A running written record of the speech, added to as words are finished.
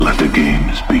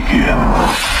Please begin.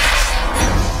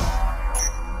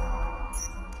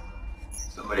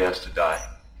 Somebody has to die.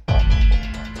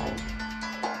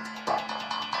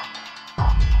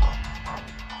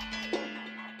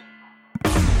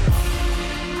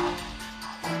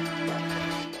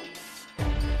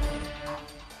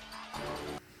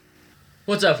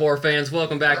 What's up, horror fans?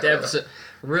 Welcome back to episode...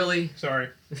 Really? Sorry.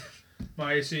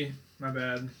 My AC. My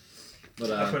bad.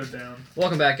 But, I put it down.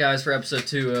 Welcome back, guys, for episode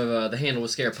 2 of the Handle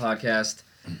with Scare podcast.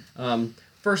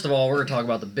 First of all, we're going to talk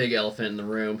about the big elephant in the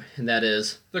room, and that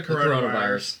is The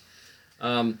coronavirus.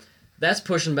 That's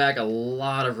pushing back a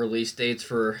lot of release dates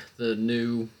for the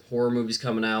new horror movies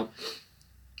coming out.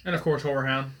 And of course, Horror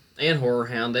Hound. And Horror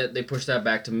Hound. They pushed that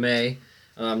back to May.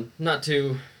 Not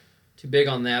too big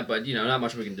on that, but, not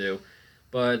much we can do.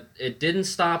 But it didn't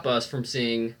stop us from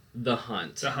seeing The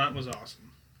Hunt. The Hunt was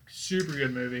awesome. Super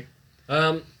good movie.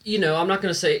 I'm not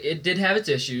going to say it did have its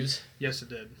issues, Yes, it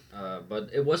did. but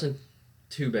it wasn't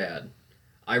too bad.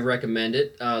 I recommend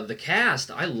it. The cast,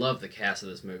 I love the cast of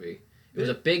this movie. It was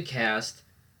a big cast.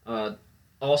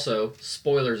 Also,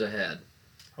 spoilers ahead.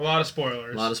 A lot of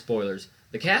spoilers. A lot of spoilers.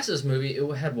 The cast of this movie,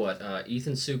 it had what?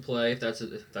 Ethan Suplee, if that's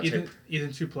Ethan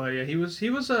Suplee. Yeah, he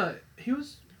was a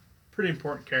pretty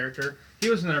important character. He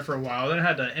was in there for a while. Then it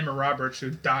had Emma Roberts,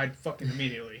 who died fucking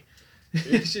immediately.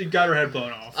 She got her head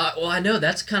blown off. Well, I know.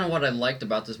 That's kind of what I liked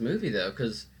about this movie, though,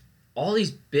 because all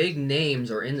these big names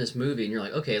are in this movie, and you're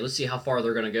like, okay, let's see how far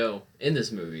they're going to go in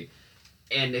this movie.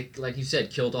 And it, like you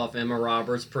said, killed off Emma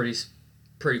Roberts pretty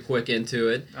quick into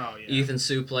it. Oh, yeah. Ethan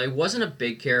Suplee wasn't a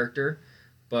big character,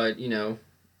 but, I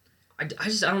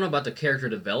don't know about the character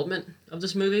development of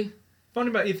this movie.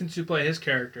 Funny about Ethan Suplee, his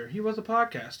character, he was a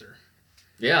podcaster.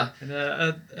 Yeah.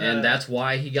 And that's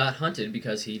why he got hunted,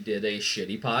 because he did a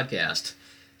shitty podcast.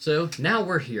 So now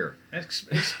we're here.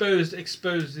 Exposed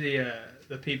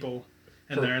the people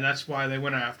in there, and that's why they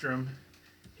went after him.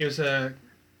 He was a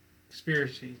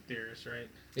conspiracy theorist, right?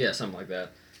 Yeah, something like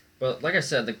that. But like I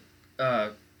said,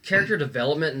 the character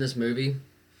development in this movie,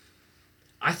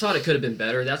 I thought it could have been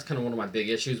better. That's kind of one of my big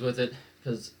issues with it,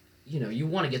 because you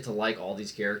want to get to like all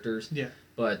these characters. Yeah.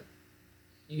 But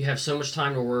you have so much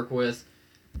time to work with,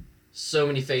 so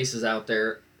many faces out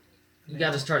there. You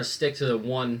got to try to stick to the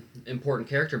one important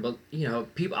character. But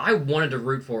people, I wanted to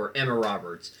root for Emma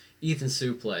Roberts, Ethan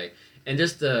Suplee, and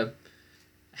just to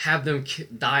have them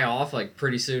die off like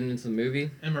pretty soon into the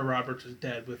movie. Emma Roberts was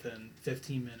dead within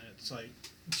 15 minutes, like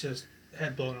just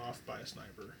head blown off by a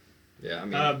sniper. Yeah, I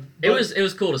mean, it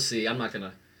was cool to see. I'm not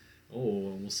gonna.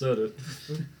 Oh, almost said it.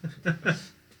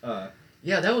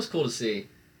 Yeah, that was cool to see,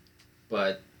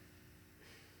 but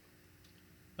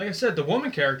like I said, the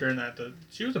woman character in that,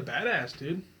 she was a badass,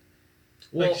 dude.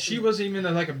 Well, like she wasn't even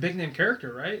a big name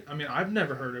character, right? I mean, I've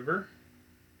never heard of her.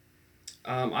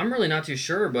 I'm really not too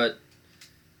sure, but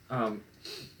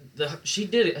she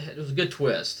did it. It was a good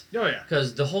twist. Oh yeah.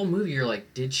 Because the whole movie, you're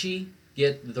like, did she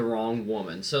get the wrong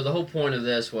woman? So the whole point of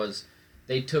this was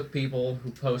they took people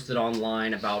who posted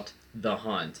online about The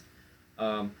Hunt,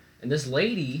 and this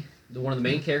lady, one of the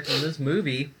main characters in this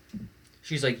movie,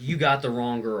 she's like, you got the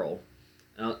wrong girl.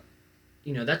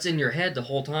 That's in your head the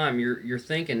whole time. You're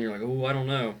thinking, you're like, oh, I don't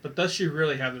know. But does she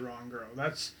really have the wrong girl?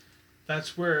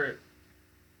 That's where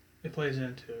it plays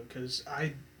into, because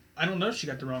I don't know if she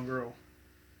got the wrong girl.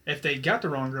 If they got the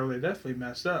wrong girl, they definitely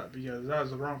messed up, because that was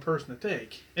the wrong person to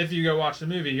take. If you go watch the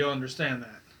movie, you'll understand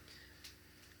that.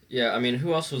 Yeah, I mean,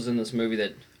 who else was in this movie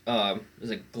that,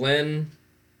 is it Glenn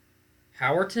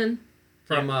Howerton?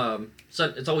 From,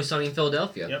 It's Always Sunny in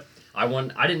Philadelphia. Yep.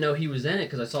 I didn't know he was in it,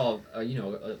 because I saw,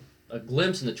 a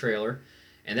glimpse in the trailer,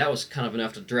 and that was kind of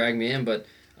enough to drag me in, but,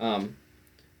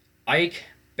 Ike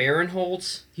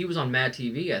Barinholtz, he was on Mad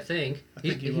TV, I think. I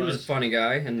think he was a funny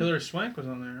guy. And Hilary Swank was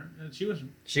on there, and she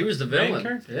was the main villain.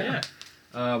 character.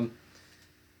 Yeah.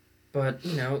 But,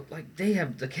 they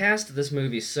have, the cast of this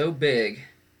movie is so big,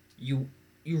 you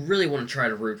really want to try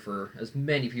to root for as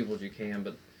many people as you can,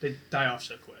 but They die off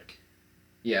so quick.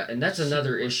 yeah, and that's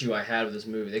another issue I had with this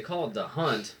movie. They call it The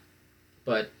Hunt,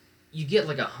 but you get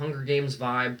like a Hunger Games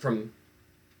vibe from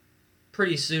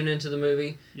pretty soon into the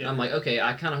movie. Yeah. I'm like, okay,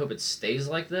 I kind of hope it stays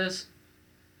like this.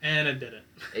 And it didn't.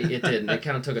 It didn't. It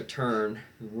kind of took a turn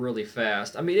really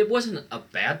fast. I mean, it wasn't a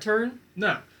bad turn.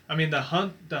 No. I mean,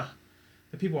 the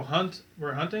people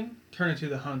were hunting turned into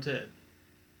the hunted.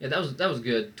 Yeah, that was a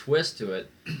good twist to it,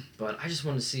 but I just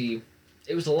wanted to see.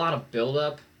 It was a lot of build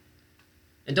up,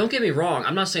 and don't get me wrong,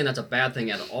 I'm not saying that's a bad thing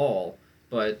at all,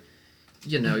 but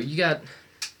you got.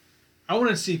 I want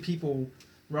to see people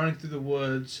running through the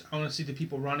woods. I want to see the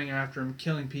people running after him,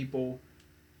 killing people.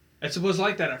 It was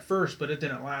like that at first, but it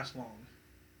didn't last long.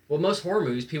 Well, most horror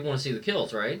movies, people want to see the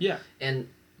kills, right? Yeah. And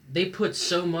they put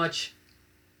so much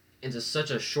into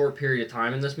such a short period of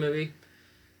time in this movie.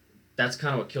 That's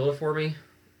kind of what killed it for me.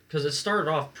 Because it started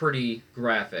off pretty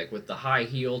graphic with the high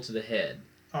heel to the head.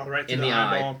 Oh, right to in the the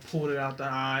eyeball, eye. pulled it out the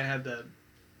eye, had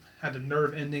the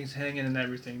nerve endings hanging and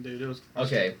everything, dude. It was awesome.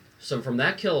 Okay, so from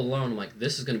that kill alone, I'm like,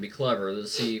 this is going to be clever.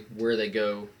 Let's see where they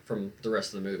go from the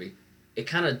rest of the movie. It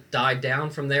kind of died down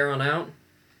from there on out.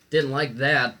 Didn't like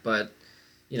that, but,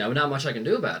 not much I can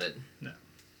do about it. No.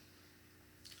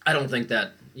 I don't think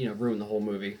that, ruined the whole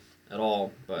movie at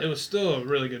all, but... It was still a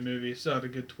really good movie. It still had a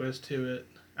good twist to it.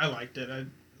 I liked it. I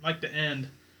liked the end.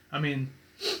 I mean,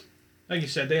 like you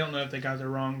said, they don't know if they got the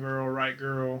wrong girl, right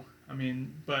girl. I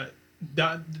mean, but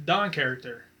the Don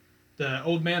character, the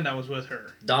old man that was with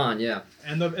her, Don, yeah.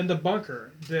 and the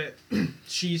bunker, that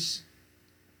she's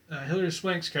Hilary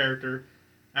Swank's character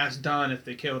asked Don if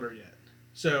they killed her yet.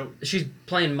 So She's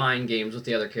playing mind games with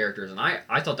the other characters, and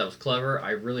I thought that was clever.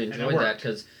 I really And it enjoyed that worked.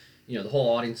 because, the whole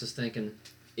audience is thinking,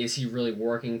 is he really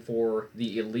working for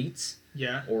the elites,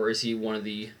 yeah, or is he one of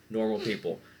the normal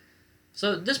people?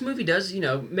 So this movie does,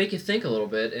 make you think a little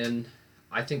bit, and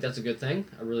I think that's a good thing.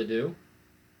 I really do.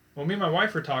 well, me and my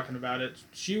wife were talking about it.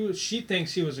 She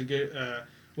thinks he was a good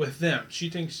with them. She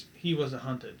thinks he was a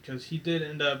hunted because he did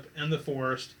end up in the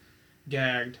forest,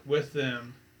 gagged with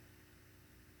them.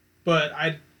 But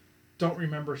I don't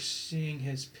remember seeing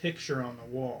his picture on the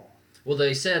wall. Well,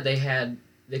 they said they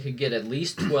could get at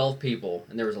least 12 people,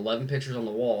 and there was 11 pictures on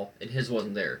the wall, and his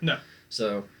wasn't there. No.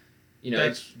 So,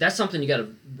 that's something you got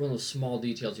to, one of those small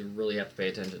details you really have to pay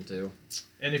attention to.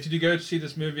 And if you do go to see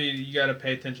this movie, you got to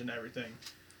pay attention to everything,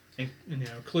 and,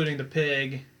 including the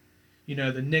pig,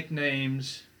 the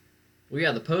nicknames. Well,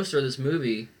 yeah, the poster of this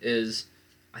movie is,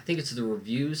 I think it's the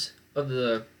reviews of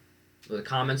the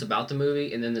comments about the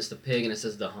movie, and then there's the pig, and it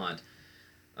says The Hunt.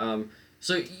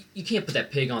 So you can't put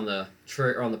that pig on the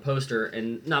on the poster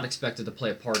and not expect it to play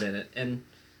a part in it. And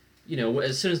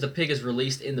as soon as the pig is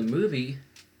released in the movie,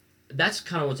 that's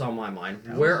kind of what's on my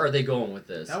mind. Where are they going with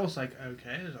this? That was like,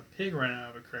 okay, there's a pig running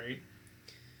out of a crate.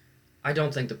 I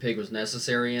don't think the pig was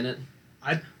necessary in it.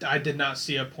 I did not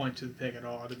see a point to the pig at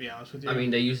all, to be honest with you. I mean,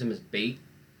 they used him as bait,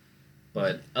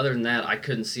 but other than that, I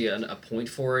couldn't see a point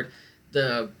for it.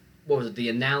 The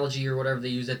analogy or whatever they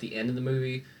used at the end of the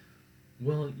movie.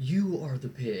 Well, you are the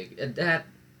pig. And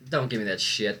don't give me that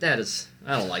shit. I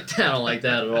don't like that. I don't like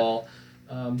that at all.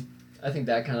 I think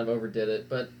that kind of overdid it,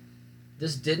 but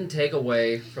this didn't take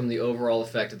away from the overall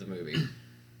effect of the movie.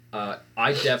 I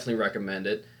definitely recommend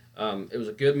it. It was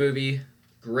a good movie,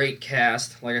 great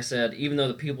cast. Like I said, even though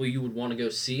the people you would want to go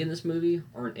see in this movie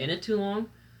aren't in it too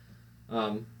long,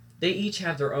 they each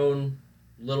have their own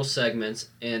little segments,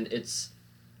 and it's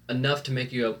enough to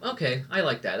make you go, okay, I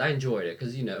like that. I enjoyed it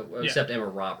because except Emma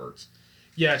Roberts.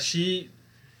 Yeah,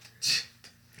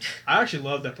 I actually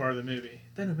love that part of the movie.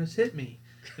 Then it just hit me,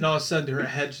 and all of a sudden her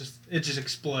head just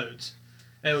explodes.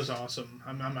 It was awesome.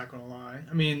 I'm not gonna lie.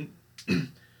 I mean,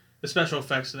 the special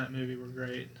effects in that movie were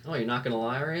great. Oh, you're not gonna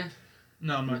lie, are you?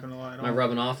 No, I'm not gonna lie at all. Am I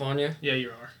rubbing off on you? Yeah,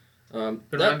 you are. Been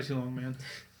That- around me too long, man.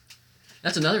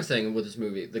 That's another thing with this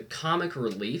movie. The comic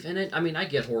relief in it. I mean, I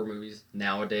get horror movies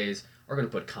nowadays are going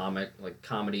to put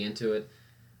comedy into it.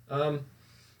 I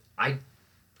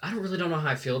don't know how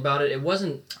I feel about it. It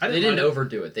wasn't. They didn't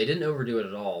overdo it. They didn't overdo it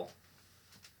at all.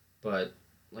 But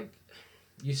like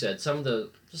you said, some of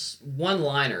the just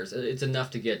one-liners, it's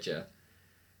enough to get you.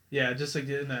 Yeah, just like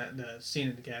in that scene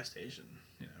at the gas station,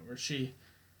 where she's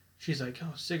like,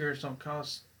 "Oh, cigarettes don't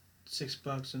cost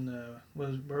 $6 in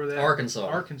where were they?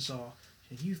 Arkansas.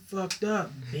 You fucked up,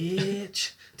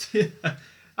 bitch."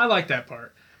 I like that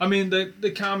part. I mean,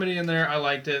 the comedy in there, I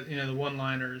liked it. The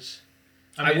one-liners.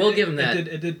 I will give him that.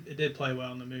 It did play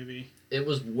well in the movie. It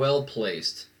was well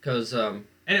placed because. And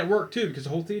it worked too because the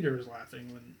whole theater was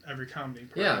laughing when every comedy.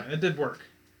 Yeah, it did work.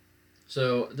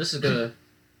 So this is gonna.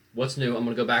 What's new? I'm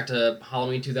gonna go back to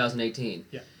Halloween 2018.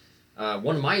 Yeah.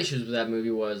 One of my issues with that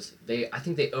movie was I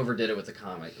think they overdid it with the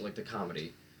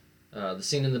comedy. The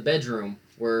scene in the bedroom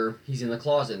where he's in the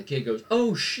closet and the kid goes,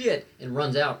 "Oh shit," and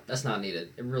runs out. That's not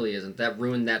needed. It really isn't. That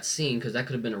ruined that scene because that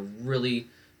could have been a really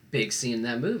big scene in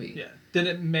that movie. Yeah.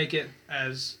 Didn't make it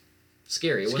as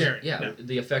scary. It wasn't. Yeah, no.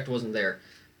 The effect wasn't there.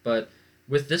 But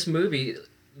with this movie,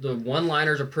 the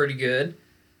one-liners are pretty good.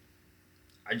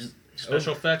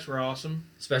 Special effects were awesome.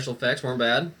 Special effects weren't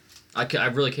bad. I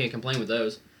really can't complain with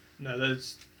those. No,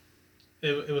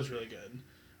 it was really good.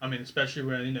 I mean, especially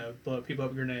when blow people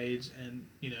up with grenades and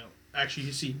actually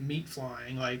you see meat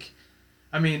flying.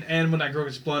 And when that girl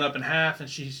gets blown up in half and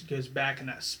she goes back in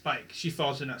that spike, she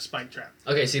falls in that spike trap.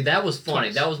 Okay, see that was funny.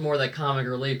 Twice. That was more that comic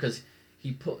relief because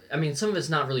I mean, some of it's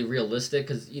not really realistic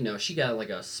because she got like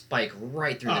a spike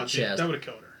right through the Dude, chest. that would have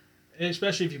killed her.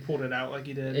 Especially if you pulled it out like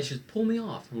you did. And she's pull me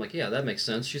off. I'm like, yeah, that makes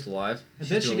sense. She's alive. And She's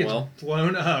then she doing gets well.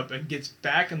 blown up and gets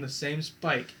back in the same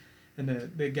spike.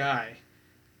 And the guy,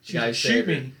 she's guy like, shoot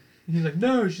me. And he's like,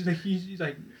 no. She's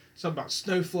like something about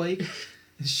snowflake.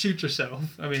 And shoots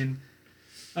herself. I mean,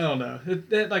 I don't know.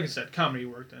 Like I said, comedy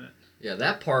worked in it. Yeah,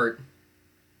 that part,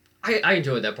 I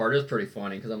enjoyed that part. It was pretty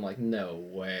funny because I'm like, no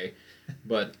way.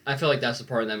 But I feel like that's the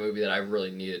part in that movie that I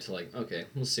really needed to like, okay,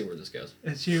 let's see where this goes.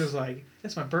 And she was like,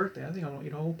 it's my birthday. I think I want to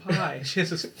eat a whole pie. She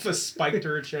has a spike to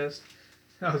her chest.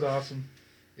 That was awesome.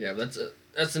 Yeah, that's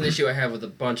an issue I have with a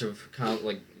bunch of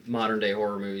like modern day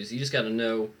horror movies. You just got to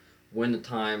know when to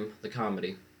time the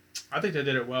comedy. I think they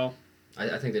did it well.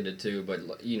 I think they did too,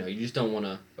 but you just don't want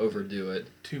to overdo it.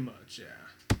 Too much, yeah.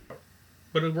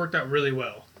 But it worked out really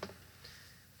well.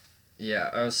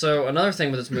 Yeah, so another thing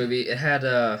with this movie, it had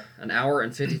an hour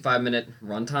and 55-minute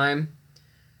runtime.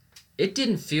 It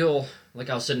didn't feel like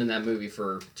I was sitting in that movie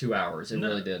for 2 hours. It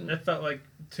really didn't. It felt like,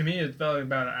 to me, it felt like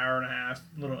about an hour and a half,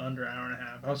 a little under an hour and a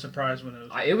half. I was surprised when it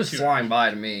was It was flying by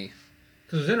to me.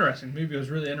 Because it was interesting. The movie was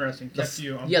really interesting. Kept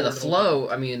you on yeah, board the flow,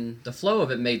 the flow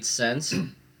of it made sense.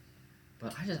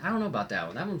 But I don't know about that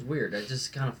one. That one's weird. I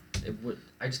just kind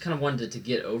of wanted it to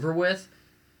get over with.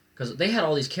 Because they had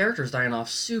all these characters dying off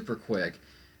super quick.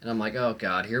 And I'm like, oh,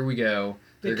 God, here we go.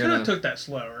 They could have took that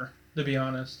slower, to be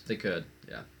honest. They could,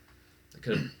 yeah. They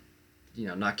could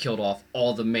have, not killed off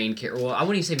all the main characters. Well, I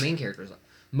wouldn't even say main characters.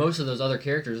 Most of those other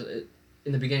characters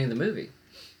in the beginning of the movie.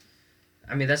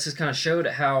 I mean, that's just kind of showed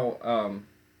how,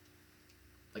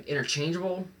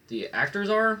 interchangeable the actors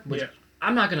are. Which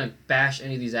I'm not going to bash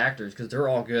any of these actors because they're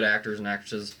all good actors and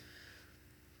actresses.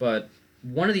 But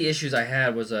one of the issues I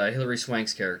had was Hilary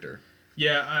Swank's character.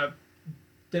 Yeah, I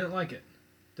didn't like it.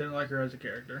 Didn't like her as a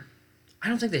character. I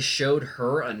don't think they showed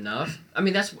her enough. I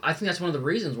mean, I think that's one of the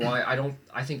reasons why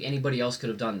I think anybody else could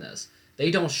have done this.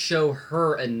 They don't show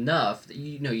her enough.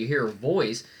 You hear her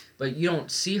voice, but you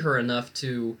don't see her enough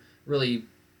to really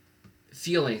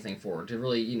feel anything for her, to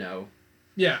really,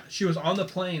 Yeah, she was on the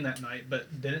plane that night,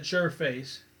 but didn't show her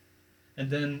face. And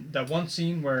then that one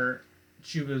scene where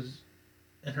she was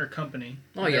in her company.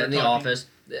 Oh yeah, in the office.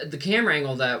 The camera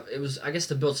angle it was, I guess,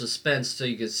 to build suspense so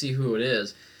you could see who it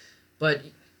is. But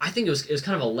I think it was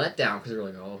kind of a letdown because they're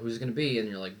like, oh, who's it going to be? And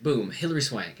you're like, boom, Hilary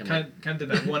Swank. Kind of did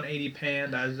that 180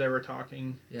 pan as they were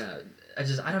talking. Yeah, I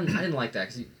didn't like that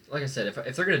because, like I said,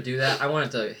 if they're going to do that, I want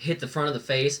it to hit the front of the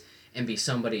face and be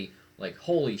somebody like,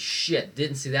 holy shit,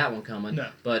 didn't see that one coming. No.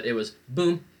 But it was,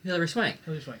 boom, Hilary Swank.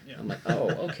 Hilary Swank, yeah. I'm like, oh,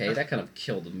 okay, that kind of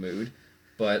killed the mood.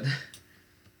 But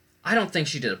I don't think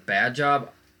she did a bad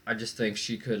job. I just think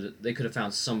they could have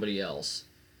found somebody else.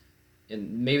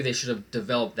 And maybe they should have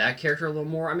developed that character a little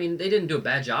more. I mean, they didn't do a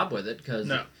bad job with it because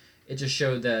it just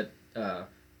showed that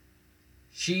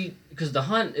because the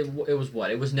hunt, it was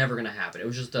what? It was never going to happen. It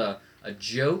was just a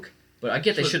joke. But I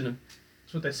get they shouldn't have.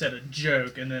 That's what they said, a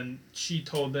joke. And then she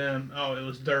told them, oh, it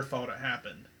was their fault it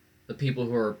happened. The people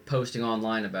who are posting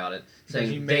online about it,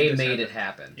 saying they made it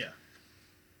happen. Yeah.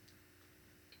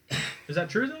 Is that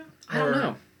true, though? I don't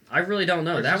know. I really don't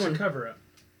know. That one cover up.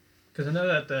 Because I know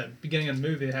that at the beginning of the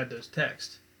movie they had those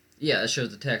texts. Yeah, it shows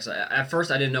the text. At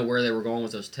first, I didn't know where they were going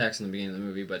with those texts in the beginning of the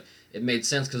movie, but it made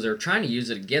sense because they're trying to use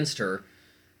it against her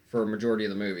for a majority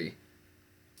of the movie.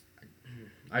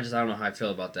 I don't know how I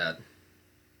feel about that.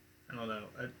 I don't know.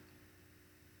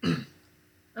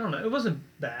 I don't know. It wasn't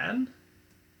bad,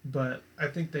 but I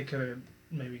think they could have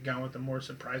maybe gone with a more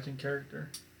surprising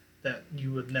character that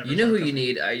you would never. You know who you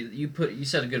need? You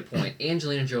said a good point.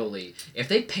 Angelina Jolie. If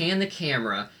they pan the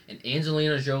camera and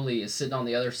Angelina Jolie is sitting on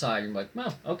the other side, you're like,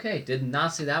 oh, okay, did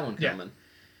not see that one coming.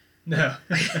 Yeah.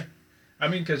 No. I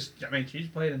mean, she's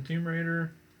played in Tomb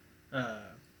Raider.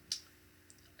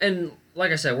 And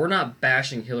like I said, we're not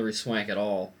bashing Hilary Swank at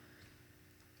all.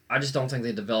 I just don't think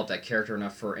they developed that character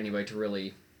enough for anybody to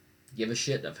really give a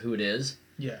shit of who it is.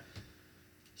 Yeah.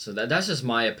 So that's just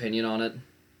my opinion on it.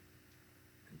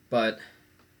 But,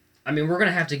 I mean, we're going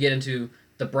to have to get into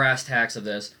the brass tacks of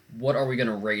this. What are we going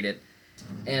to rate it?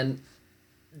 And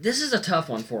this is a tough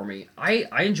one for me. I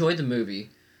enjoyed the movie,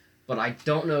 but I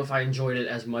don't know if I enjoyed it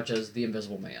as much as The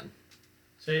Invisible Man.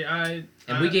 See,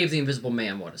 we gave The Invisible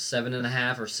Man, what, a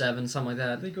 7.5 or 7, something like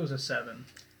that? I think it was a 7.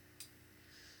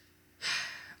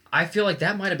 I feel like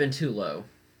that might have been too low.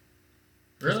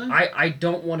 Really? I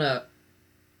don't want to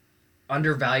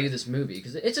undervalue this movie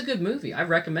because it's a good movie. I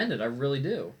recommend it. I really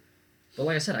do. But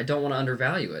like I said, I don't want to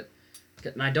undervalue it.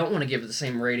 And I don't want to give it the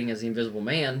same rating as The Invisible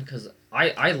Man because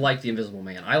I like The Invisible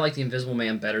Man. I like The Invisible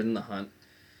Man better than The Hunt.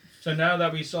 So now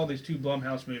that we saw these two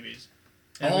Blumhouse movies,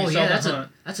 And Oh we saw yeah, The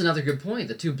Hunt. that's another good point.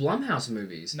 The two Blumhouse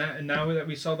movies. Now that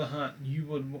we saw The Hunt, you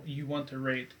want to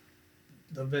rate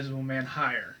The Invisible Man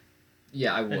higher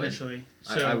Yeah, I would. initially.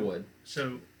 I would.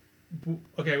 So,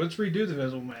 okay, let's redo The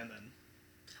Invisible Man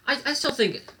then. I still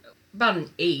think about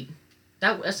an 8.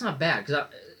 That's not bad because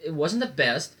it wasn't the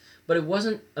best, but it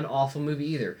wasn't an awful movie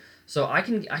either. So I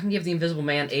can give The Invisible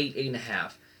Man 8,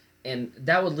 8.5, and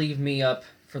that would leave me up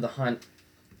for The Hunt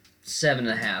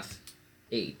 7.5,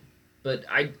 8. But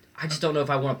I just don't know if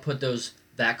I want to put those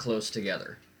that close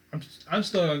together. I'm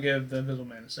still gonna give The Invisible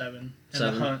Man a 7 and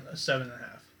 7. The Hunt a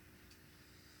 7.5.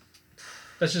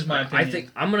 That's just my opinion. I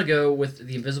think I'm gonna go with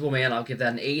The Invisible Man. I'll give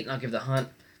that an 8, and I'll give The Hunt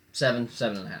 7,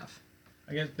 7.5.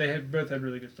 I guess they both had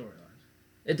really good storylines.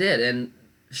 It did, and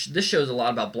this shows a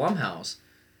lot about Blumhouse.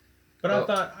 But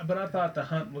I thought The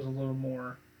Hunt was a little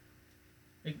more.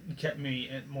 It kept me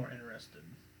more interested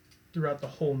throughout the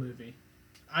whole movie.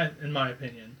 In my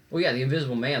opinion. Well, yeah, The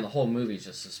Invisible Man. The whole movie is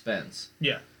just suspense.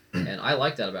 Yeah. And I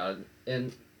like that about it.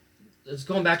 And it's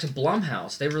going back to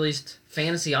Blumhouse. They released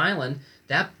Fantasy Island.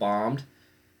 That bombed.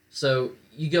 So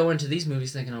you go into these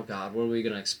movies thinking, oh God, what are we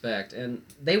going to expect? And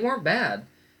they weren't bad.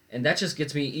 And that just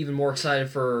gets me even more excited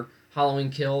for Halloween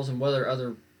Kills and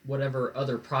whatever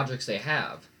other projects they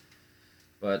have.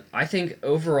 But I think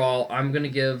overall, I'm going to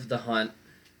give The Hunt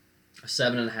a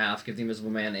 7.5, give The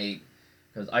Invisible Man 8,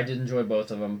 because I did enjoy both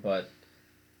of them, but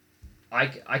I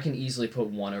can easily put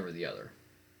one over the other.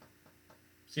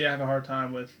 See, I have a hard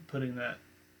time with putting that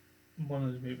one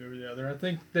of those movies over the other. I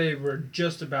think they were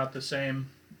just about the same,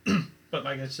 but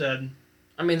like I said,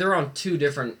 I mean, they're on two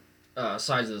different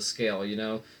sides of the scale. You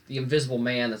know, The Invisible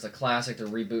Man, that's a classic. They're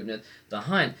rebooting it. The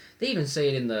Hunt, they even say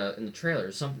it in the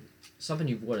trailers.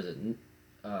 Something what is it?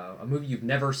 A movie you've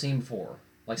never seen before,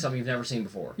 like something you've never seen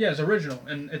before. Yeah, it's original,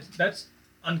 and that's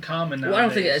uncommon nowadays. Well, I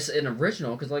don't think it's an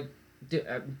original because, like,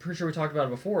 I'm pretty sure we talked about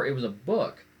it before. It was a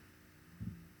book.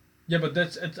 Yeah, but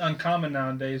it's uncommon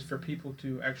nowadays for people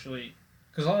to actually,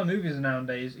 because a lot of movies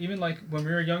nowadays, even like when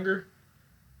we were younger,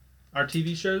 our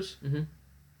TV shows,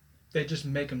 they just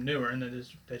make them newer and they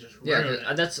just ruin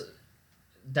it.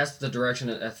 That's the direction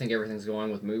that I think everything's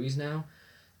going with movies now.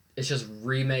 It's just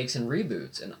remakes and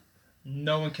reboots, and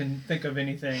no one can think of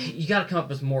anything. You got to come up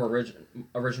with more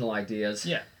original ideas.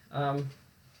 Yeah.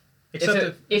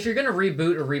 Except if you're gonna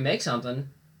reboot or remake something,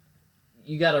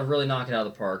 you got to really knock it out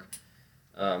of the park.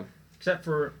 Except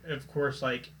for, of course,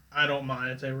 like I don't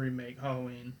mind if they remake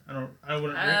Halloween. I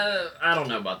wouldn't. I don't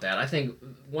know about that. I think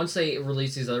once they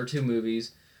release these other two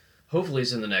movies, hopefully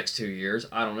it's in the next 2 years.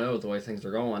 I don't know the way things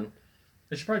are going.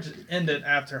 They should probably just end it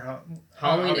after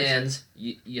Halloween ends.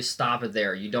 You stop it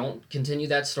there. You don't continue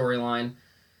that storyline.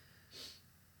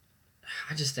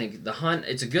 I just think The Hunt.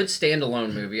 It's a good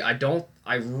standalone movie.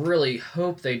 I really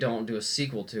hope they don't do a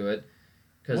sequel to it.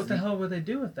 What the hell would they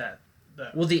do with that?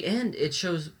 Well, the end, it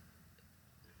shows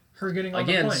her getting on the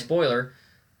plane. Again, spoiler,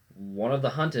 one of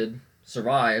the hunted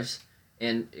survives,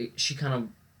 and she kind of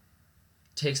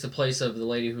takes the place of the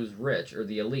lady who's rich, or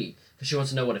the elite, because she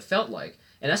wants to know what it felt like.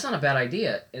 And that's not a bad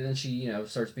idea. And then she,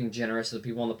 starts being generous to the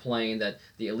people on the plane that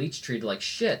the elites treated like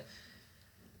shit.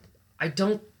 I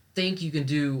don't think you can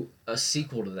do a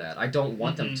sequel to that. I don't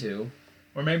want them to.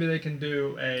 Or maybe they can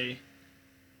do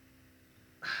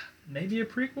maybe a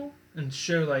prequel and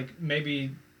show like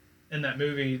maybe in that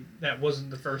movie that wasn't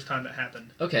the first time it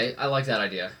happened. Okay, I like that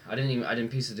idea. I didn't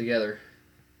piece it together.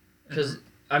 Because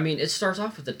I mean, it starts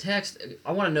off with the text.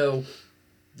 I want to know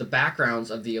the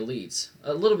backgrounds of the elites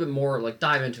a little bit more, like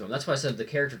dive into them. That's why I said the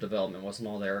character development wasn't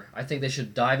all there. I think they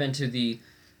should dive into the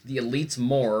elites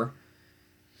more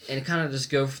and kind of just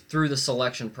go through the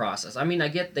selection process. I mean, I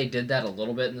get they did that a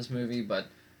little bit in this movie, but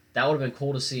that would have been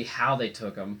cool to see how they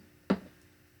took them.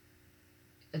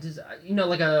 It is,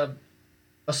 like a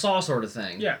Saw sort of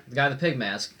thing. Yeah. The guy in the pig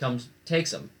mask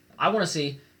takes them. I want to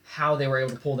see how they were able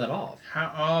to pull that off.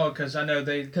 Because I know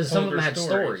they. Because some of them had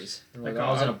stories. Like,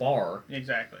 I was in a bar.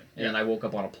 Exactly. And then I woke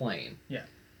up on a plane. Yeah.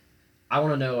 I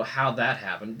want to know how that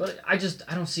happened, but I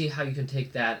don't see how you can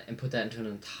take that and put that into an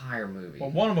entire movie.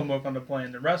 Well, one of them woke on the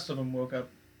plane. The rest of them woke up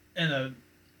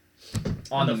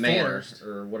on the manor forest.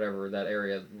 or whatever that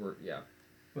area were. Yeah.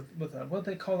 With what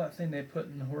they call that thing they put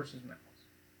in the horse's mouths?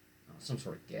 Some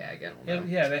sort of gag. I don't know.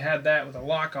 Yeah, they had that with a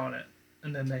lock on it,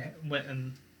 and then they went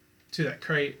to that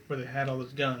crate where they had all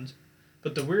those guns.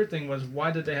 But the weird thing was,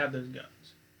 why did they have those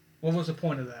guns? What was the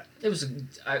point of that? It was.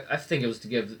 I think it was to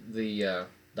give the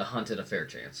hunted a fair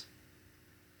chance.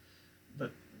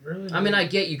 But really, I mean, I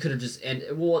get you could have just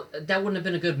that wouldn't have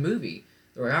been a good movie.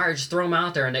 They're like, all right, just throw them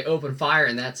out there and they open fire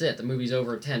and that's it. The movie's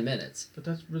over in 10 minutes. But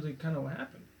that's really kind of what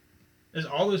happened. Is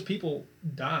all those people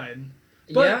died.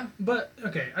 But, yeah. But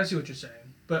okay, I see what you're saying.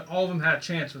 but all of them had a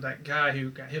chance with that guy who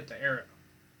got hit with the arrow.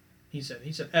 He said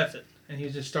F it, and he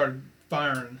just started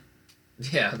firing.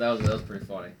 Yeah, that was pretty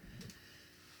funny.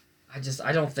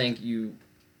 I don't think you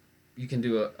can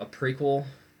do a prequel,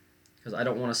 because I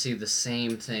don't want to see the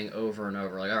same thing over and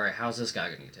over. Like, all right, how's this guy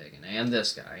going to get taken? And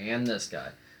this guy, and this guy.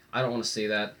 I don't want to see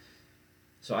that.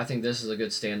 So I think this is a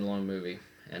good standalone movie.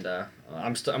 And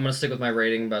I'm going to stick with my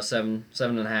rating, about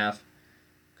 7.5,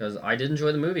 because I did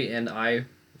enjoy the movie, and I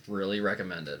really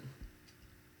recommend it.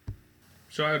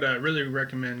 So I would really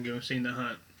recommend going seeing The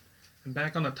Hunt. And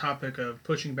back on the topic of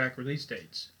pushing back release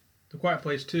dates, The Quiet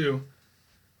Place 2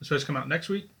 was supposed to come out next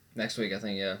week. Next week, I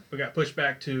think, yeah. We got pushed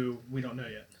back to, we don't know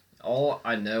yet. All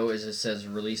I know is it says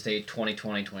release date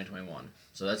 2020, 2021.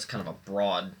 So that's kind of a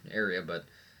broad area, but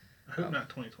I hope not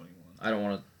 2021. I don't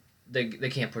want to... They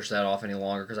can't push that off any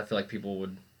longer, because I feel like people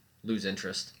would lose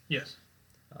interest. Yes.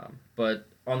 But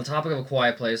on the topic of A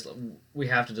Quiet Place, we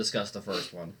have to discuss the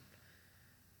first one.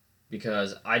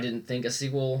 Because I didn't think a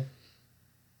sequel...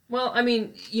 Well, I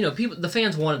mean, the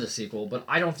fans wanted a sequel, but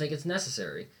I don't think it's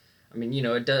necessary. I mean,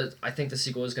 it does... I think the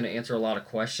sequel is going to answer a lot of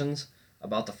questions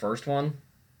about the first one.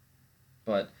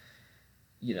 But,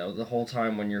 the whole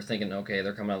time when you're thinking, okay,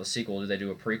 they're coming out with a sequel, do they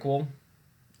do a prequel?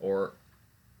 Or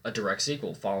a direct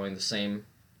sequel following the same...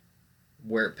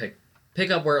 where it pick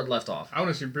up where it left off. I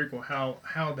want to see a prequel,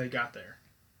 how they got there.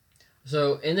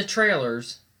 So, in the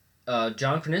trailers,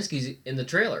 John Krasinski's in the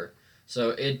trailer.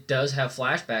 So, it does have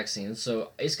flashback scenes.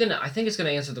 So, I think it's gonna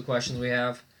answer the questions we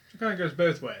have. It kind of goes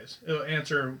both ways. It'll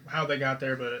answer how they got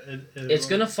there, but it's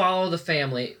gonna follow the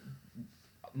family.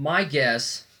 My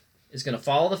guess is gonna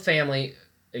follow the family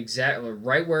exactly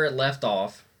right where it left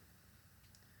off.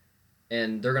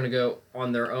 And they're going to go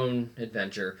on their own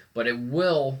adventure. But it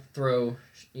will throw,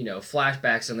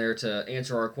 flashbacks in there to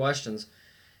answer our questions.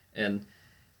 And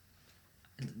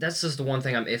that's just the one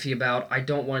thing I'm iffy about. I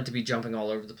don't want it to be jumping all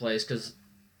over the place. Because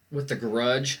with The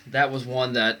Grudge, that was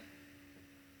one that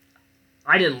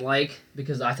I didn't like.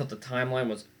 Because I thought the timeline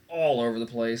was all over the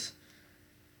place.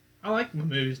 I like when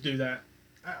movies do that.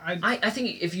 I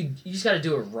think if you just got to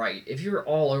do it right. If you're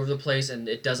all over the place and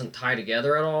it doesn't tie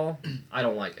together at all, I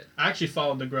don't like it. I actually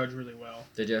followed The Grudge really well.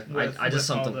 Did you? With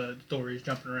all the stories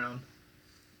jumping around.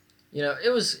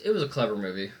 It was a clever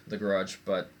movie, The Grudge,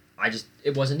 but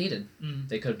it wasn't needed. Mm-hmm.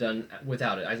 They could have done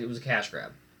without it. It was a cash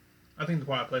grab. I think The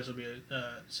Quiet Place will be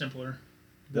simpler.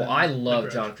 Well, I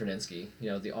love John Krasinski.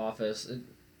 The Office.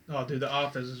 Oh, dude, The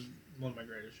Office is one of my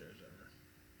greatest shows ever.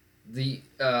 The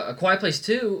A Quiet Place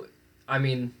 2. I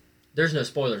mean, there's no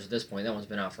spoilers at this point. That one's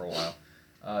been out for a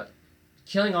while.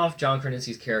 Killing off John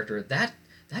Krasinski's character, that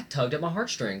tugged at my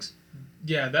heartstrings.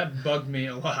 Yeah, that bugged me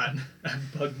a lot.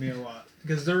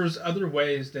 Because there was other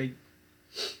ways they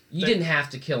didn't have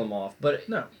to kill him off, but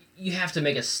no. You have to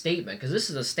make a statement, because this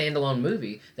is a standalone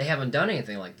movie. They haven't done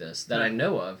anything like this that I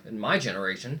know of in my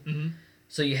generation. Mm-hmm.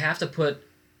 So you have to put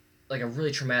like a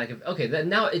really traumatic... Okay,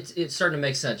 now it's starting to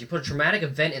make sense. You put a traumatic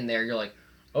event in there, you're like,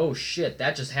 oh shit,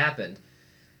 that just happened.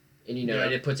 And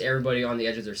and it puts everybody on the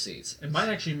edge of their seats. It might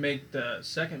actually make the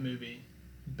second movie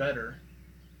better,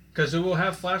 because it will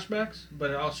have flashbacks, but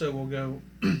it also will go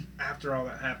after all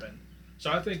that happened.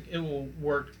 So I think it will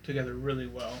work together really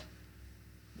well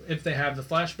if they have the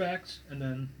flashbacks and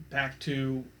then back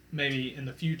to maybe in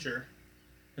the future,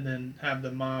 and then have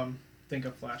the mom think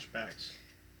of flashbacks.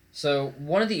 So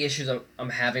one of the issues I'm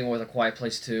having with A Quiet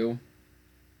Place 2,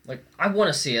 like, I want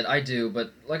to see it, I do,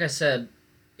 but like I said,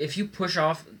 if you push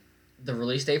off the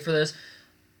release date for this,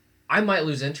 I might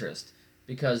lose interest,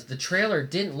 because the trailer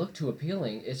didn't look too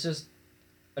appealing. It's just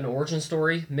an origin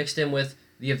story mixed in with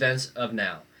the events of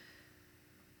now.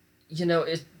 In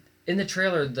the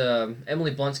trailer, the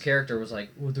Emily Blunt's character was like,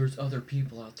 well, there's other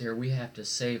people out there, we have to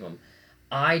save them.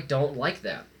 I don't like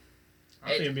that. I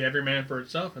think it'd be every man for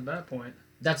itself at that point.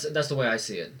 That's the way I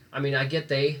see it. I mean, I get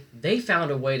they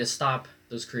found a way to stop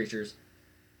those creatures.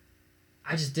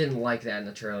 I just didn't like that in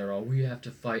the trailer at all. We have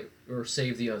to fight or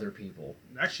save the other people.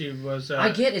 Actually, it was...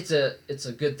 I get it's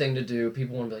a good thing to do.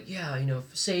 People want to be like, yeah,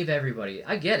 save everybody.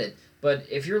 I get it. But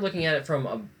if you're looking at it from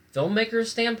a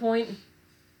filmmaker's standpoint...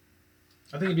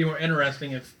 I think it'd be more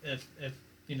interesting if it's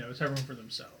everyone for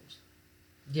themselves.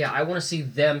 Yeah, I want to see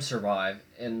them survive,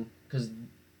 and because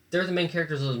they're the main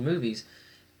characters of those movies,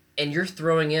 and you're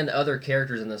throwing in other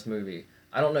characters in this movie.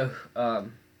 I don't know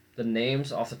the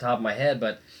names off the top of my head,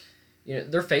 but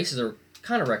their faces are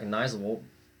kind of recognizable.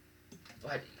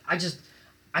 But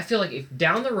I feel like if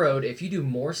down the road, if you do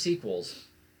more sequels,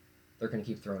 they're going to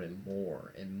keep throwing in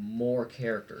more and more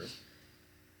characters.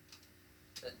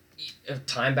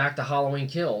 Time back to Halloween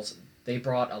Kills, they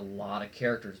brought a lot of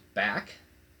characters back.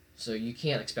 So you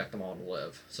can't expect them all to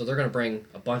live. So they're going to bring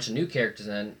a bunch of new characters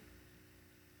in.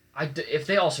 If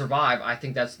they all survive, I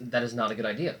think that is not a good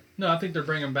idea. No, I think they're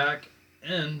bringing back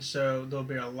in, so there'll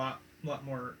be a lot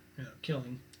more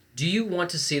killing. Do you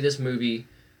want to see this movie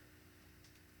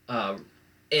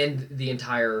end the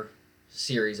entire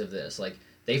series of this? Like,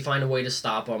 they find a way to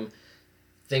stop them,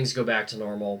 things go back to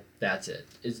normal, that's it.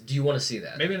 Do you want to see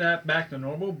that? Maybe not back to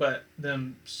normal, but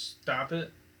them stop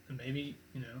it, and maybe,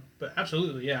 but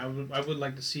absolutely, yeah, I would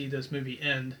like to see this movie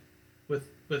end with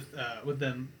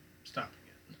them stopping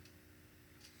it.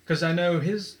 Because I know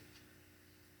his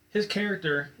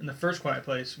character in the first Quiet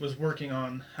Place was working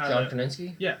on how John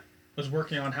Krasinski? Yeah, was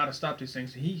working on how to stop these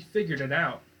things. He figured it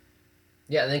out.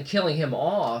 Yeah, and then killing him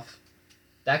off,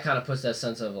 that kind of puts that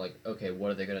sense of like, okay,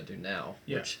 what are they going to do now?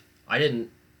 Yeah. Which I didn't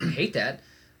hate that,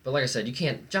 but like I said, you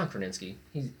can't. John Krasinski,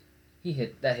 he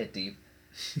hit deep.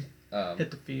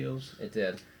 Hit the feels. It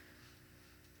did.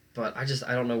 But I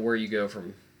don't know where you go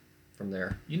from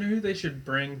there. You know who they should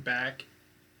bring back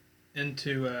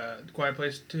into Quiet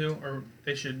Place 2, or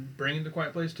they should bring into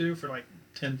Quiet Place 2 for like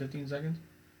 10-15 seconds?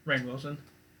 Rainn Wilson.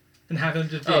 And have him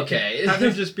just be have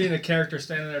him just being a character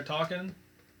standing there talking.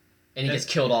 And he gets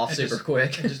killed off super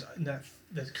quick. And just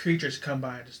the creatures come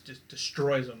by and just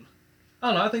destroys them. I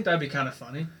don't know, I think that'd be kind of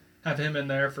funny. Have him in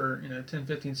there for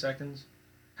 10-15 seconds.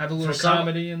 Have a little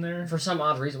comedy in there. For some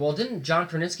odd reason. Well, didn't John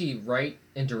Krasinski write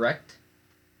and direct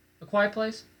A Quiet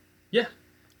Place? Yeah.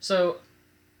 So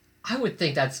I would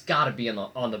think that's got to be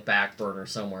on the back burner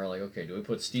somewhere. Like, okay, do we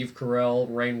put Steve Carell,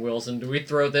 Rainn Wilson? Do we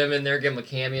throw them in there, give them a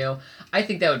cameo? I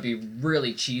think that would be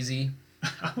really cheesy,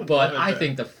 but I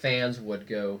think the fans would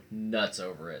go nuts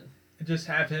over it. Just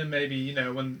have him maybe,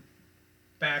 when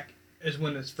back is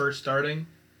when it's first starting,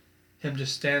 him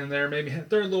just standing there, maybe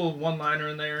throw a little one-liner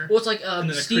in there. Well, it's like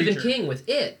Stephen King with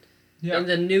It. Yeah. In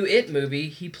the new It movie,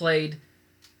 he played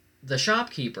the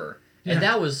shopkeeper. And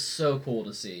that was so cool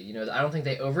to see. I don't think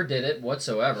they overdid it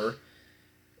whatsoever.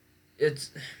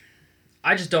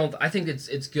 I think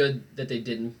it's good that they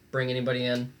didn't bring anybody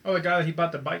in. Oh, the guy that he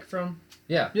bought the bike from?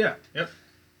 Yeah. Yeah, yep.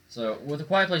 So, with A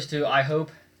Quiet Place 2,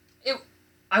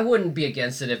 I wouldn't be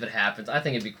against it if it happens. I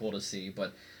think it'd be cool to see.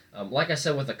 But, like I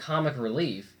said, with the comic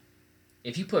relief,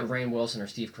 if you put Rainn Wilson or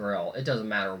Steve Carell, it doesn't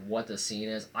matter what the scene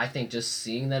is. I think just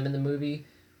seeing them in the movie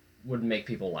would make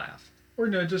people laugh. Or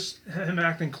just him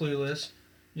acting clueless,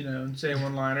 and saying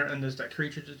one-liner, and there's that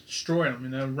creature just destroying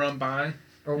him, run by.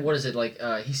 Or what is it, like,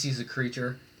 he sees a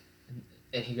creature,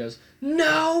 and he goes,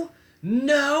 no,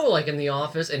 like in The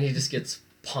Office, and he just gets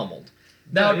pummeled.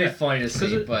 That would be funny to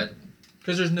see, but...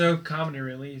 Because there's no comedy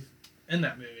relief in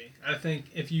that movie. I think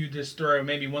if you just throw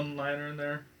maybe one-liner in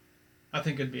there, I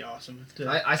think it'd be awesome to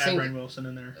add Rainn Wilson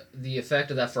in there. The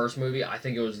effect of that first movie, I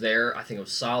think it was there. I think it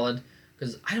was solid.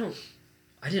 Because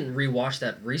I didn't rewatch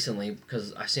that recently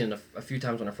because I've seen it a few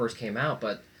times when it first came out,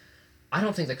 but I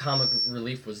don't think the comic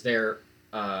relief was there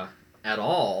at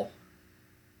all.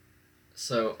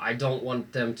 So I don't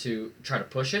want them to try to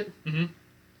push it. Mm-hmm.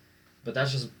 But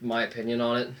that's just my opinion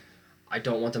on it. I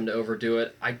don't want them to overdo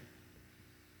it.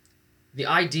 The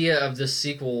idea of this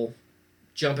sequel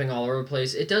jumping all over the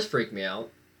place, it does freak me out.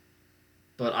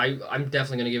 But I'm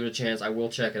definitely going to give it a chance. I will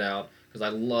check it out because I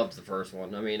loved the first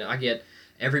one. I mean, I get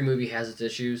every movie has its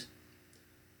issues,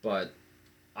 but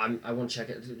I want to check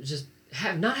it. Just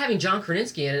not having John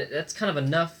Krasinski in it, that's kind of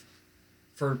enough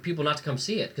for people not to come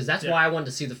see it because that's why I wanted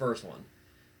to see the first one.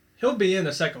 He'll be in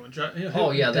the second one.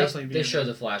 They show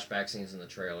the flashback scenes in the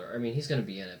trailer. I mean, he's going to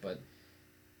be in it, but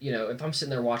if I'm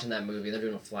sitting there watching that movie, they're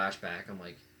doing a flashback. I'm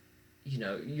like,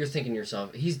 you're thinking to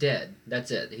yourself, he's dead.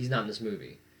 That's it. He's not in this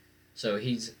movie. So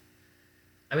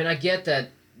I get that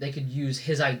they could use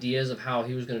his ideas of how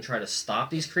he was going to try to stop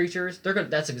these creatures.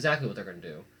 That's exactly what they're going to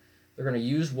do. They're going to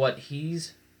use what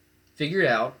he's figured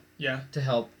out to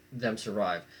help them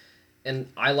survive. And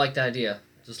I like the idea.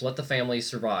 Just let the family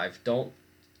survive. Don't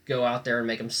go out there and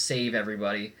make them save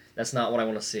everybody. That's not what I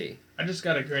want to see. I just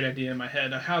got a great idea in my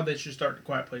head of how they should start The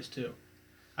Quiet Place 2.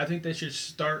 I think they should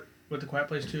start with The Quiet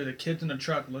Place 2, the kids in the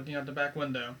truck looking out the back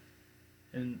window,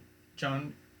 and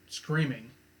John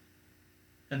screaming,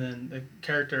 and then the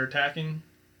character attacking,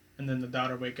 and then the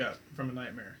daughter wake up from a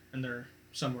nightmare, and they're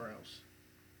somewhere else.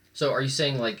 So are you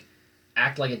saying,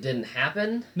 act like it didn't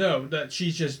happen? No, that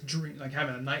she's just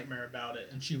having a nightmare about it,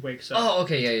 and she wakes up. Oh,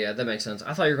 okay, yeah, that makes sense.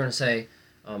 I thought you were going to say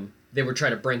they would try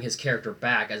to bring his character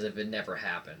back as if it never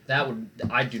happened.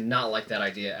 I do not like that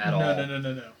idea at all.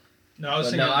 No, I was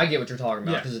thinking... I get what you're talking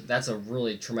about, because that's a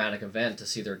really traumatic event to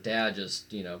see their dad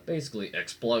just, basically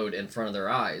explode in front of their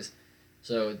eyes.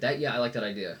 So I like that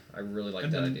idea. I really like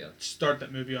that idea. Start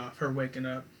that movie off, her waking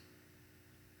up.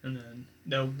 and then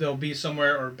they'll be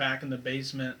somewhere or back in the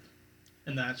basement,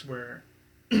 and that's where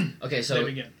Okay, they so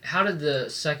begin. how did the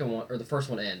second one or the first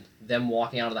one end? Them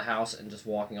walking out of the house and just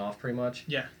walking off, pretty much.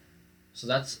 Yeah. So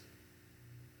that's.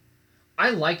 I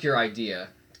like your idea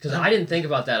because Uh-huh. I didn't think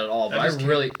about that at all, but That I just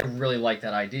came- really like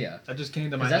that idea. That just came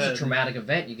to my Because that's head, a traumatic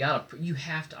event. You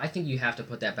have to. I think you have to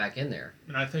put that back in there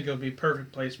and I think it'll be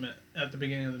perfect placement at the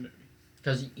beginning of the movie.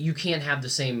 because you can't have the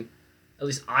same. At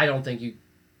least I don't think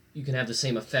you can have the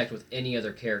same effect with any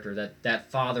other character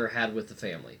that father had with the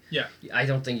family. Yeah. I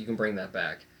don't think you can bring that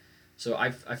back. So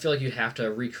I feel like you'd have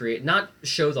to recreate, not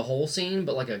show the whole scene,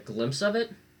 but like a glimpse of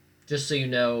it, just so you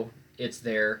know it's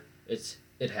there.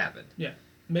 It happened.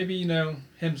 Maybe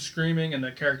him screaming and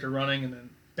the character running, and then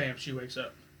bam, she wakes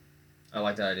up. I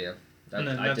like that idea. And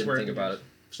then I that's didn't where think it about it.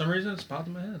 For some reason, it's popped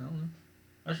in my head. I don't know.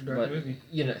 I should direct But a movie.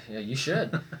 yeah, you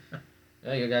should.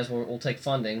 Yeah, you guys will take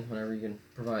funding whenever you can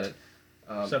provide it.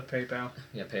 Except PayPal.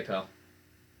 Yeah, PayPal.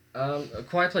 A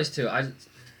Quiet Place 2.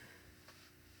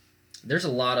 There's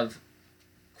a lot of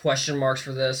question marks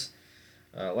for this.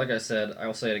 Like I said, I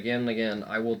will say it again and again.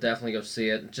 I will definitely go see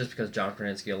it just because John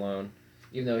Krasinski alone.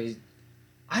 Even though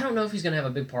I don't know if he's going to have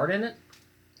a big part in it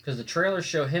because the trailers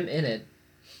show him in it,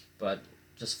 but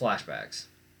just flashbacks.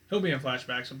 He'll be in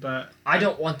flashbacks, but I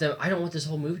don't want this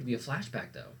whole movie to be a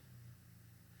flashback though.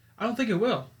 I don't think it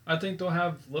will. I think they'll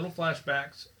have little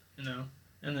flashbacks, and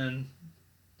then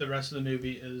the rest of the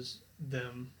movie is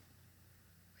them,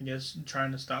 I guess,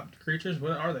 trying to stop the creatures.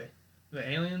 What are they? The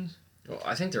aliens? Well,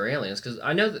 I think they're aliens because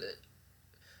I know that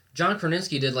John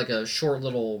Krasinski did like a short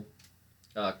little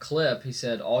clip. He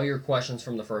said all your questions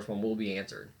from the first one will be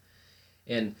answered,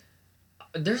 and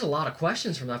there's a lot of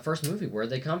questions from that first movie.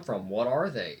 Where'd they come from? What are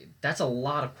they? That's a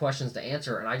lot of questions to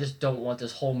answer, and I just don't want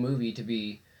this whole movie to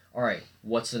be, all right,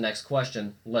 what's the next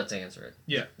question? Let's answer it.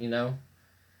 Yeah.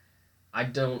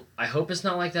 I hope it's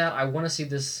not like that. I want to see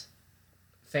this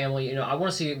family, I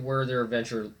want to see where their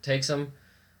adventure takes them.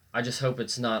 I just hope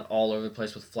it's not all over the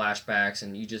place with flashbacks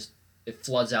and it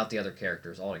floods out the other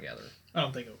characters altogether. I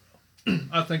don't think it will.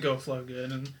 I think it'll flow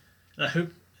good, and I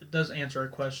hope it does answer our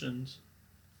questions.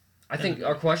 I think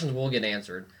our questions will get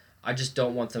answered. I just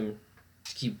don't want them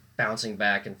to keep bouncing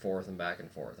back and forth and back and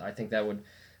forth. I think that would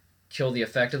kill the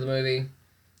effect of the movie.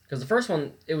 Because the first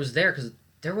one, it was there because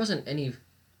there wasn't a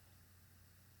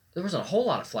whole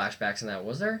lot of flashbacks in that,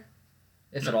 was there?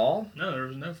 If at all? No, there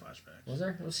was no flashbacks. Was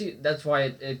there? Well, see, that's why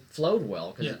it flowed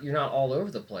well, because you're not all over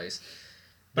the place.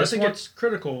 But I think it's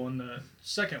critical in the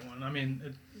second one. I mean,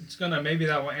 it's gonna, maybe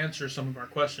that will answer some of our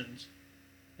questions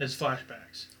as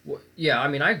flashbacks. Well, yeah, I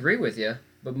mean, I agree with you,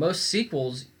 but most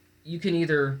sequels, you can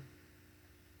either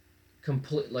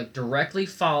directly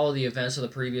follow the events of the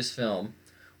previous film,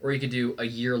 or you could do a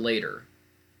year later.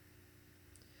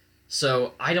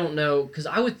 So I don't know, because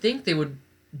I would think they would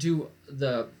do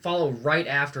the follow right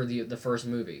after the first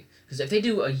movie. Because if they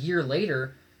do a year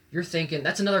later, you're thinking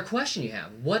that's another question you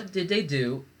have. What did they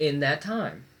do in that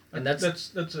time? And that's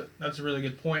a really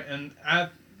good point. And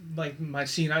like my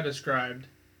scene I described,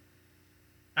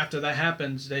 after that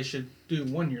happens, they should do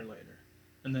 1 year later,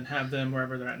 and then have them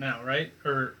wherever they're at now, right?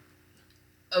 Or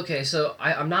okay, so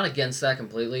I'm not against that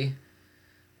completely,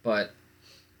 but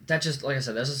that just, like I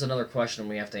said, that's just another question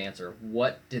we have to answer.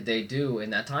 What did they do in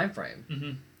that time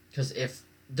frame? Because if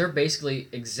they're basically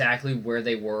exactly where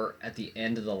they were at the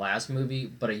end of the last movie,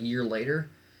 but a year later,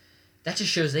 that just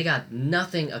shows they got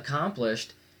nothing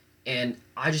accomplished, and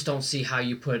I just don't see how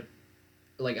you put,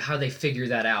 how they figure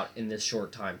that out in this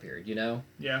short time period,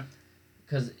 Yeah.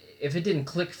 Because if it didn't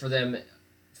click for them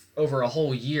over a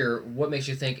whole year, what makes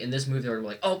you think in this movie they're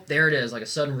like, oh, there it is, like a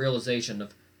sudden realization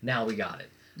of, now we got it.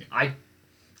 Yeah.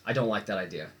 I don't like that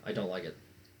idea. I don't like it.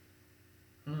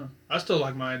 I still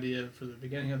like my idea for the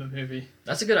beginning of the movie.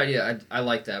 That's a good idea. I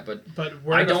like that, but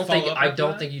I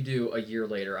don't think you do a year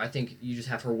later. I think you just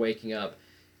have her waking up,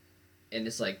 and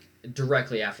it's like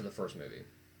directly after the first movie.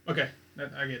 Okay,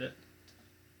 I get it.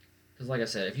 Because like I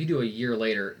said, if you do a year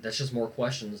later, that's just more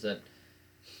questions that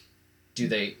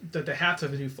they have to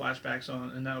do flashbacks on,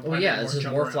 and that. Oh yeah, this is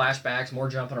more flashbacks, more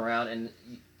jumping around, and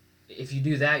if you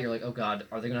do that, you're like, oh god,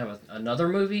 are they gonna have another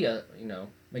movie?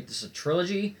 Make this a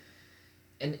trilogy?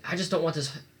 And I just don't want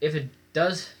this. If it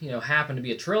does, happen to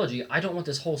be a trilogy, I don't want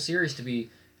this whole series to be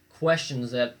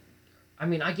questions that. I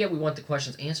mean, I get we want the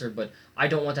questions answered, but I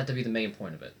don't want that to be the main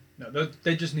point of it. No,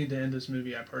 they just need to end this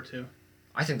movie at part 2.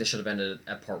 I think they should have ended it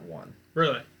at part 1.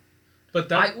 Really?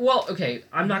 But okay,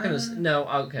 I'm not gonna. No,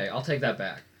 okay, I'll take that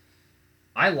back.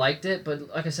 I liked it, but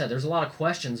like I said, there's a lot of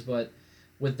questions. But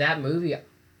with that movie,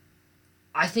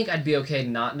 I think I'd be okay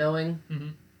not knowing,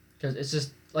 because it's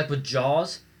just like with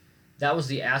Jaws. That was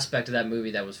the aspect of that movie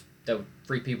that was that would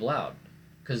freak people out,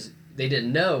 because they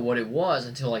didn't know what it was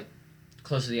until like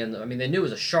close to the end. I mean, they knew it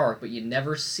was a shark, but you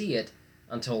never see it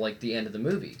until like the end of the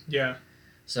movie. Yeah.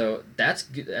 So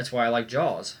that's why I like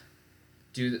Jaws.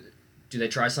 Do they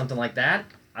try something like that?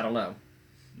 I don't know.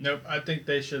 Nope. I think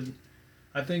they should.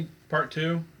 I think part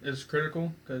 2 is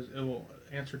critical because it will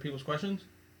answer people's questions.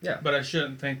 Yeah. But I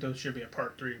shouldn't think those should be a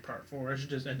part 3, part 4. I should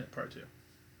just end at part 2.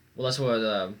 Well, that's what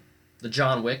the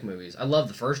John Wick movies. I love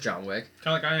the first John Wick.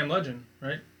 Kind of like I Am Legend,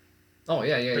 right? Oh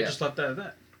yeah, They just left that at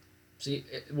that. See,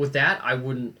 with that, I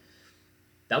wouldn't.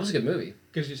 That was a good movie.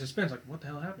 Gives you suspense, like what the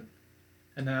hell happened?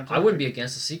 And then I wouldn't be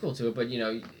against a sequel to it, but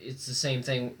it's the same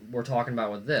thing we're talking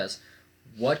about with this.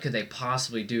 What could they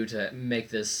possibly do to make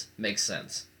this make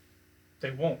sense?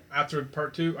 They won't. After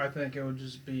part 2, I think it would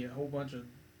just be a whole bunch of.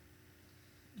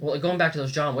 Well, going back to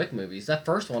those John Wick movies, that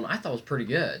first one I thought was pretty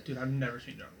good. Dude, I've never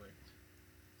seen John Wick.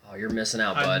 Oh, you're missing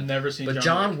out, bud. I've never seen. But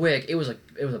John Wick, it was a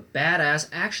badass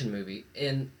action movie.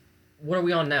 And what are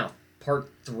we on now? Part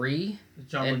 3?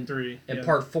 John Wick 3. And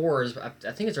part 4 is, I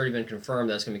think it's already been confirmed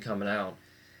that it's going to be coming out.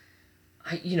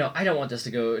 I don't want this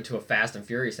to go to a Fast and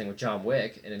Furious thing with John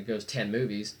Wick, and it goes 10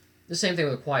 movies. The same thing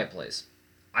with A Quiet Place.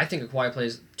 I think A Quiet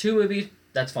Place, 2 movies,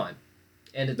 that's fine.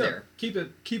 End it there. Keep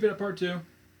it at part 2.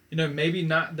 Maybe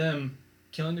not them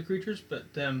killing the creatures,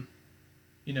 but them,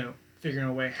 figuring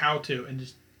a way how to, and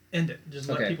just end it. Just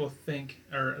let people think,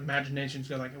 or imaginations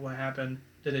go like, what happened?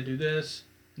 Did they do this?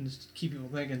 And just keep people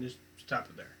thinking, just stop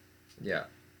it there. Yeah.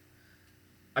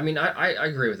 I mean, I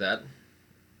agree with that.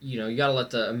 You gotta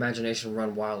let the imagination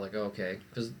run wild, like, okay,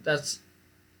 because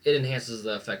it enhances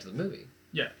the effect of the movie.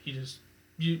 Yeah,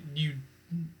 you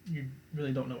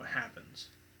really don't know what happens.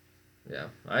 Yeah,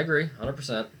 I agree,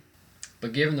 100%.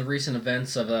 But given the recent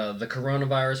events of the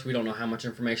coronavirus, we don't know how much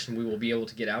information we will be able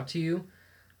to get out to you.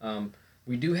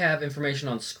 We do have information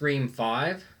on Scream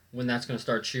 5, when that's going to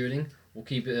start shooting. We'll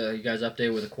keep you guys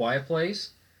updated with A Quiet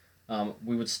Place.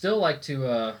 We would still like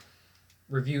to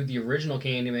review the original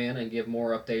Candyman and give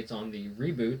more updates on the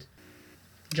reboot.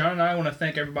 John and I want to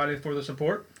thank everybody for the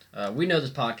support. We know this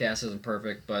podcast isn't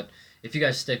perfect, but if you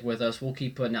guys stick with us, we'll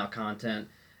keep putting out content.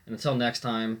 And until next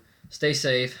time, stay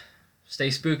safe,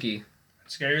 stay spooky.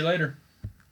 Scare you later.